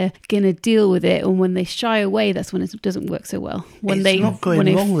how they're going to deal with it. And when they shy away, that's when it doesn't work so well. It's not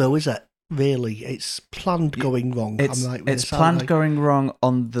going wrong though, is it? Really, it's planned going wrong. It's planned going wrong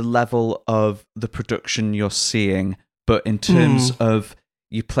on the level of the production you're seeing, but in terms of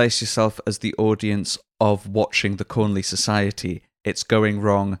you place yourself as the audience of watching the Cornley Society, it's going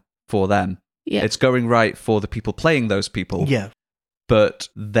wrong for them. Yeah. It's going right for the people playing those people. Yeah. But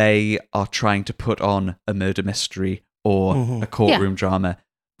they are trying to put on a murder mystery or a courtroom drama.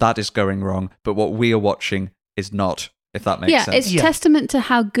 That is going wrong. But what we are watching is not. If that makes sense. It's testament to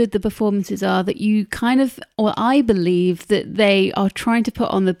how good the performances are that you I believe that they are trying to put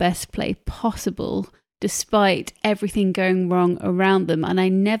on the best play possible despite everything going wrong around them. And I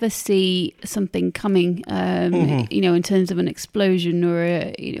never see something coming, in terms of an explosion or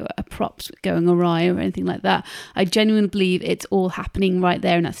a props going awry or anything like that. I genuinely believe it's all happening right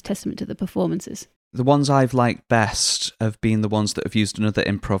there, and that's a testament to the performances. The ones I've liked best have been the ones that have used another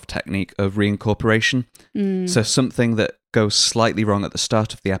improv technique of reincorporation. So something that goes slightly wrong at the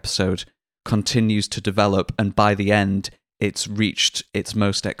start of the episode continues to develop, and by the end, it's reached its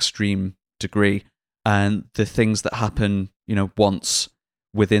most extreme degree. And the things that happen, once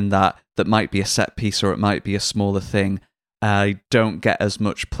within that might be a set piece or it might be a smaller thing, I don't get as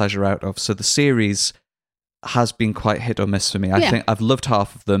much pleasure out of. So the series has been quite hit or miss for me. I think I've loved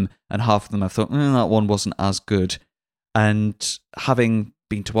half of them, and half of them I've thought, that one wasn't as good. And having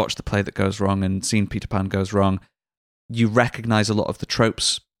been to watch the play that goes wrong and seen Peter Pan goes wrong, you recognise a lot of the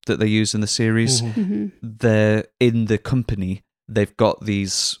tropes that they use in the series. They're in the company. They've got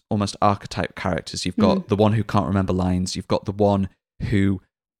these almost archetype characters. You've got the one who can't remember lines. You've got the one who,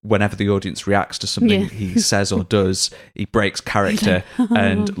 whenever the audience reacts to something he says or does, he breaks character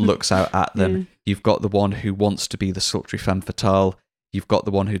and looks out at them. You've got the one who wants to be the sultry femme fatale. You've got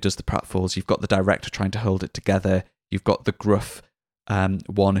the one who does the pratfalls. You've got the director trying to hold it together. You've got the gruff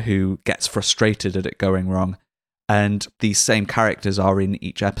one who gets frustrated at it going wrong. And these same characters are in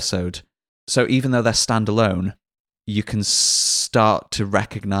each episode. So even though they're standalone, you can start to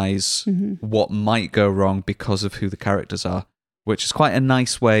recognise what might go wrong because of who the characters are, which is quite a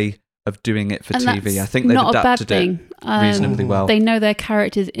nice way of doing it for TV. I think they've adapted it reasonably well. They know their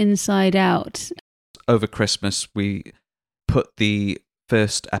characters inside out. Over Christmas, we put the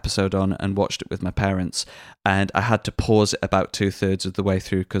first episode on and watched it with my parents, and I had to pause it about 2/3 of the way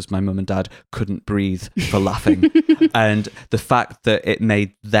through because my mum and dad couldn't breathe for laughing. And the fact that it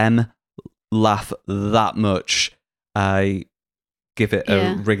made them laugh that much, I give it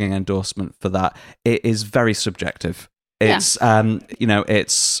a ringing endorsement for that. It is very subjective. It's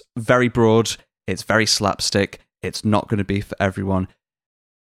it's very broad, it's very slapstick, it's not going to be for everyone.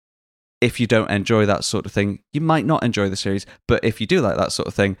 If you don't enjoy that sort of thing, you might not enjoy the series, but if you do like that sort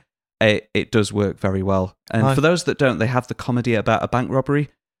of thing, it does work very well. And for those that don't, they have the comedy about a bank robbery,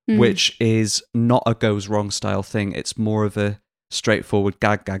 which is not a goes wrong style thing. It's more of a straightforward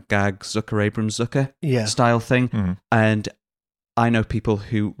gag, Zucker Abrams Zucker style thing. And I know people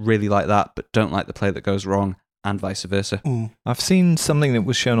who really like that, but don't like the play that goes wrong, and vice versa. I've seen something that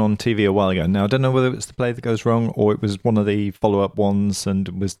was shown on TV a while ago. Now, I don't know whether it was the play that goes wrong or it was one of the follow-up ones,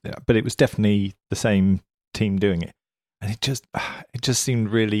 but it was definitely the same team doing it. And it just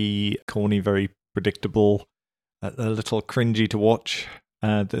seemed really corny, very predictable, a little cringy to watch,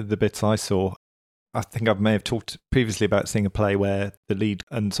 the bits I saw. I think I may have talked previously about seeing a play where the lead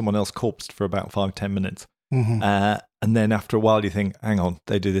and someone else corpsed for about 5-10 minutes. And then after a while you think, hang on,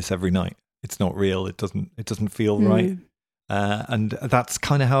 they do this every night. It's not real. It doesn't feel right. And that's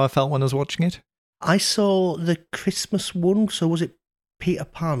kind of how I felt when I was watching it. I saw the Christmas one, so was it Peter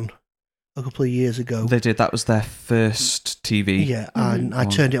Pan a couple of years ago? They did. That was their first TV. Yeah, and I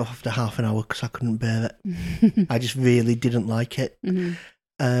turned it off after half an hour because I couldn't bear it. I just really didn't like it.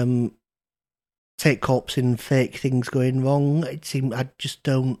 Take corpsing, fake things going wrong. It seemed I just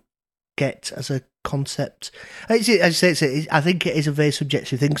don't get as a concept. I think it is a very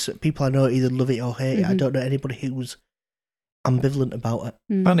subjective thing. So people I know either love it or hate it. I don't know anybody who's ambivalent about it.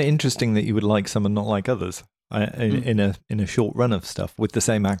 I found it interesting that you would like some and not like others in a short run of stuff with the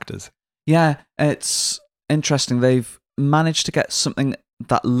same actors. Yeah, it's interesting. They've managed to get something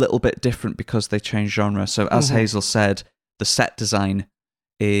that little bit different because they changed genre. So as Hazel said, the set design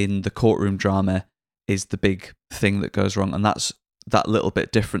in the courtroom drama is the big thing that goes wrong, and that's that little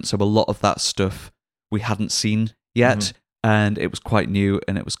bit different. So a lot of that stuff we hadn't seen yet, and it was quite new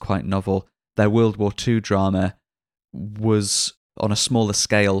and it was quite novel. Their World War II drama was on a smaller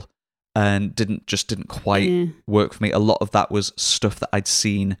scale and didn't quite work for me. A lot of that was stuff that I'd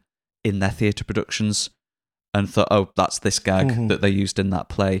seen in their theatre productions and thought, oh, that's this gag that they used in that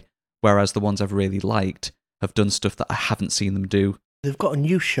play. Whereas the ones I've really liked have done stuff that I haven't seen them do. They've got a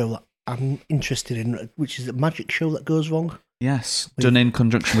new show that I'm interested in, which is a magic show that goes wrong. Yes, done in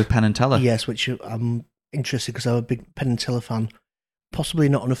conjunction with Penn and Teller. Yes, which I'm interested because I'm a big Penn and Teller fan. Possibly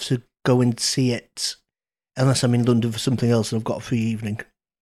not enough to go and see it unless I'm in London for something else and I've got a free evening.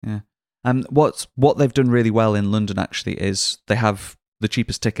 Yeah. What they've done really well in London actually is they have the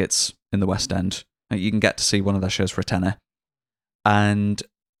cheapest tickets in the West End. You can get to see one of their shows for a tenner. And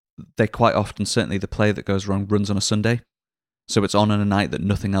they quite often, certainly the play that goes wrong, runs on a Sunday. So it's on a night that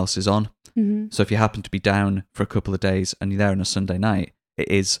nothing else is on. Mm-hmm. So if you happen to be down for a couple of days and you're there on a Sunday night, it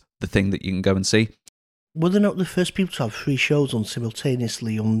is the thing that you can go and see. Were they not the first people to have 3 shows on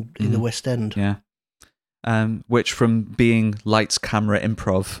simultaneously in the West End? Yeah. Which from being lights, camera,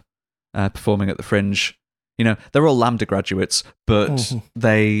 improv, performing at the Fringe, they're all Lambda graduates, but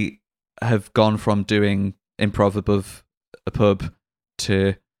they have gone from doing improv above a pub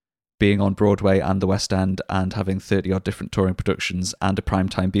to being on Broadway and the West End and having 30-odd different touring productions and a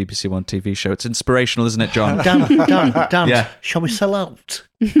primetime BBC One TV show. It's inspirational, isn't it, John? Dan, yeah. Shall we sell out?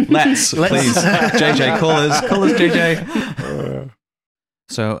 Let's. Please. JJ, call us, JJ.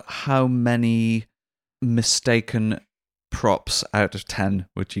 So how many mistaken props out of 10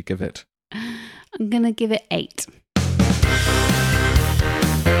 would you give it? I'm going to give it 8.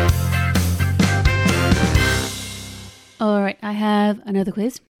 All right, I have another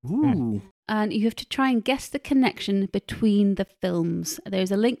quiz. Ooh. And you have to try and guess the connection between the films.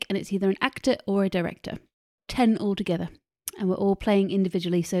 There's a link and it's either an actor or a director. 10 altogether. And we're all playing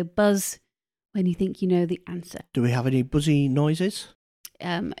individually, so buzz when you think you know the answer. Do we have any buzzy noises?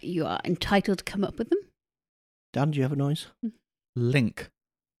 You are entitled to come up with them. Dan, do you have a noise? Link.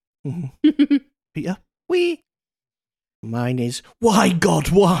 Peter? Wee. Mine is, why, God,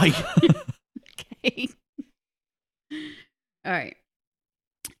 why? Okay. All right.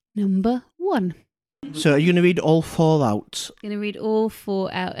 Number 1. So are you going to read all 4 out? I'm going to read all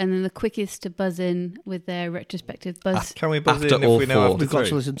 4 out, and then the quickest to buzz in with their retrospective buzz. Can we buzz After in all if we know 4? after We've got 3?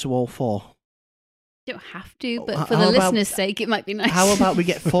 to listen to all 4. You don't have to, but How for the about- listener's sake, it might be nice. How about we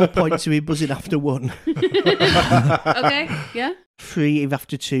get 4 points if we buzz in after 1? Okay, yeah? 3 if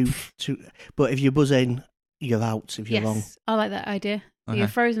after 2. But if you buzz in, you're out if you're Yes, wrong. I like that idea. So Okay. you're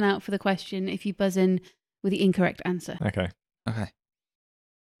frozen out for the question if you buzz in with the incorrect answer. Okay.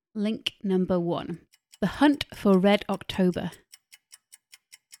 Link number 1. The Hunt for Red October.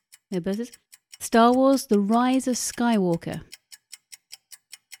 No buzzers. Star Wars The Rise of Skywalker.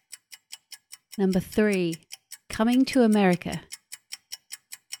 Number 3. Coming to America.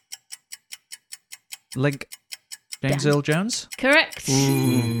 Link. James Dan. Earl Jones? Correct.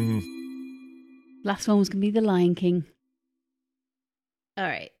 Last one was going to be The Lion King. All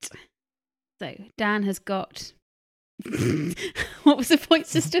right. So Dan has got... What was the point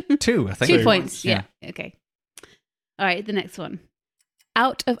system? 2, I think. 2 points. Yeah. Okay. All right. The next one.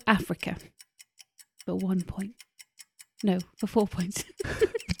 Out of Africa. For 1 point. No, for 4 points.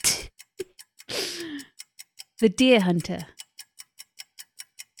 The Deer Hunter.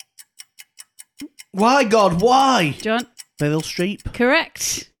 Why, God, why? John? Meryl Streep.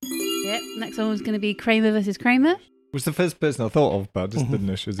 Correct. Yep. Next one was going to be Kramer versus Kramer. Was the first person I thought of, but I just didn't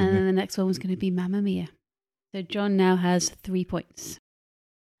know she was in And then there. the next one was going to be Mamma Mia. So John now has 3 points.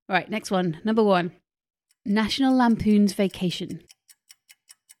 All right, next one. Number 1. National Lampoon's Vacation.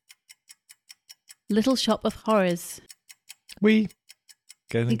 Little Shop of Horrors. We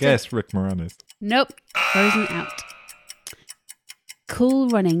can Pizza. guess Rick Moranis. Nope. Frozen out. Cool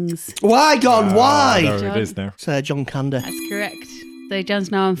Runnings. Why, God, why? There John. it is now. Sir John Kander. That's correct. So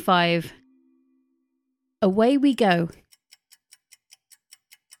John's now on 5. Away We Go.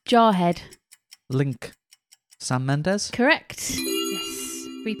 Jarhead. Link. Sam Mendes? Correct. Yes.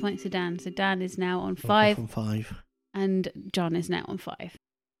 3 points to Dan. So Dan is now on 5. From 5. And John is now on 5.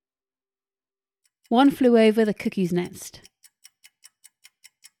 One Flew Over the Cuckoo's Nest.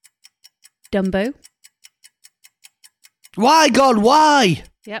 Dumbo. Why, God, why?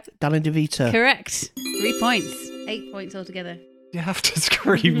 Yep. Danny DeVito. Correct. 3 points. 8 points altogether. You have to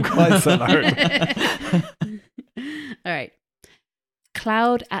scream quite so loud. All right.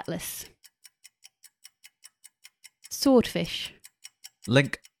 Cloud Atlas. Swordfish.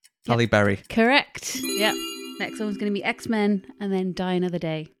 Link. Yep. Halle Berry. Correct. Yep. Next one's going to be X-Men and then Die Another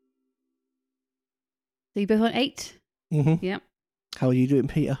Day. So you both want 8? Mm-hmm. Yep. How are you doing,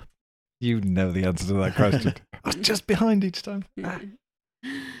 Peter? You know the answer to that question. I was just behind each time.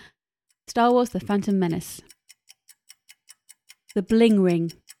 Star Wars: The Phantom Menace. The Bling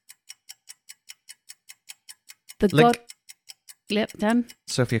Ring. The Link. God... Yep, Dan?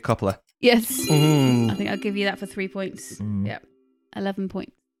 Sofia Coppola. Yes. Mm. I think I'll give you that for 3 points. Yep. 11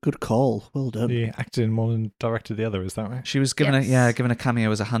 points. Good call. Well done. He acted in one and directed the other, is that right? She was given Yes. given a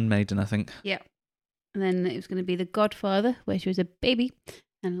cameo as a handmaiden, I think. Yep. And then it was going to be The Godfather, where she was a baby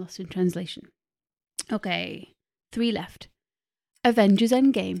and lost in translation. Okay. 3 left. Avengers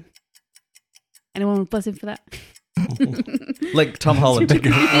Endgame. Anyone buzzing for that? Like Tom Holland. Oh,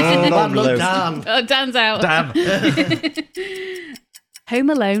 bad luck, Dan. Oh, Dan's out. Damn. Home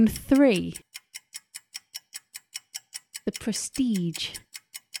Alone 3. The Prestige.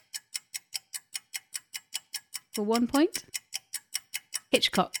 For 1 point.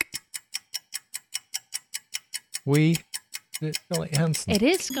 Hitchcock. Is it Scarlett Johansson? It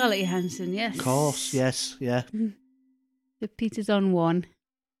is Scarlett Johansson, yes. Of course, yes, yeah. So Peter's on 1.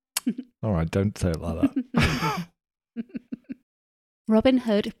 All right, don't say it like that. Robin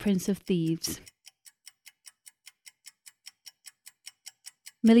Hood, Prince of Thieves.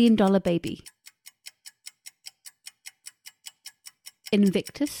 $1 Million Baby.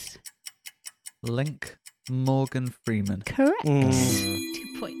 Invictus. Link Morgan Freeman. Correct. Mm.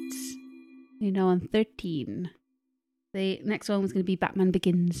 2 points. You're now on 13. The next one was going to be Batman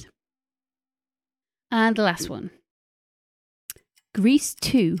Begins. And the last one. Grease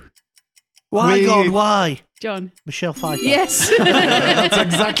 2. Why, Really? God, why? John. Michelle Pfeiffer. Yes. That's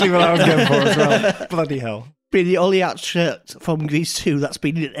exactly what I was going for as well. Bloody hell. Being the only actor from Grease 2 that's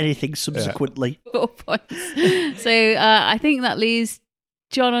been in anything subsequently. 4 points. So I think that leaves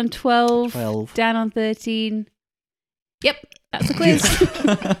John on 12, 12. Dan on 13. Yep, that's the quiz.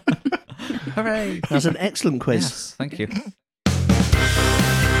 Hooray. That's an excellent quiz. Yes, thank you.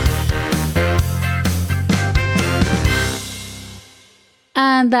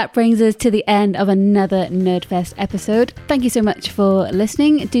 And that brings us to the end of another Nerdfest episode. Thank you so much for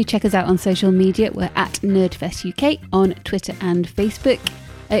listening. Do check us out on social media. We're at Nerdfest UK on Twitter and Facebook.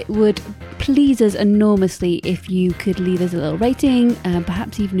 It would please us enormously if you could leave us a little rating,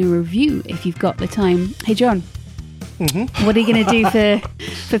 perhaps even a review if you've got the time. Hey, John. Mm-hmm. What are you going to do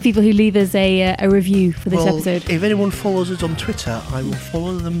for people who leave us a review for this episode? If anyone follows us on Twitter, I will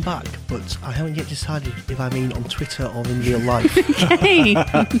follow them back, but I haven't yet decided if I mean on Twitter or in real life. Okay.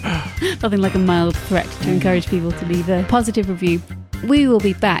 Nothing like a mild threat to encourage people to leave a positive review. We will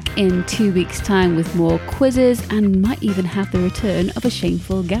be back in 2 weeks' time with more quizzes and might even have the return of a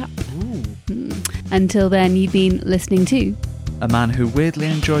shameful gap. Until then, you've been listening to A man who weirdly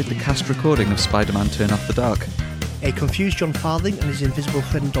enjoyed the cast recording of Spider-Man Turn Off the Dark. A confused John Farthing and his invisible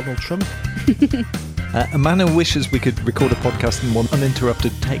friend Donald Trump. A man who wishes we could record a podcast in one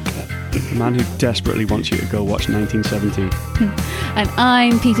uninterrupted take. A man who desperately wants you to go watch 1917. And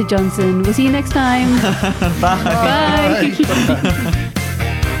I'm Peter Johnson. We'll see you next time. Bye. Bye.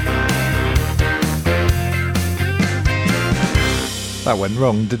 That went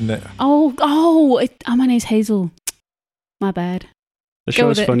wrong, didn't it? My name's Hazel. My bad. The Go show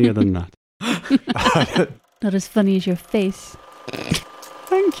with is it. funnier than that. Not as funny as your face.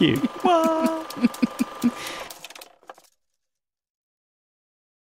 Thank you.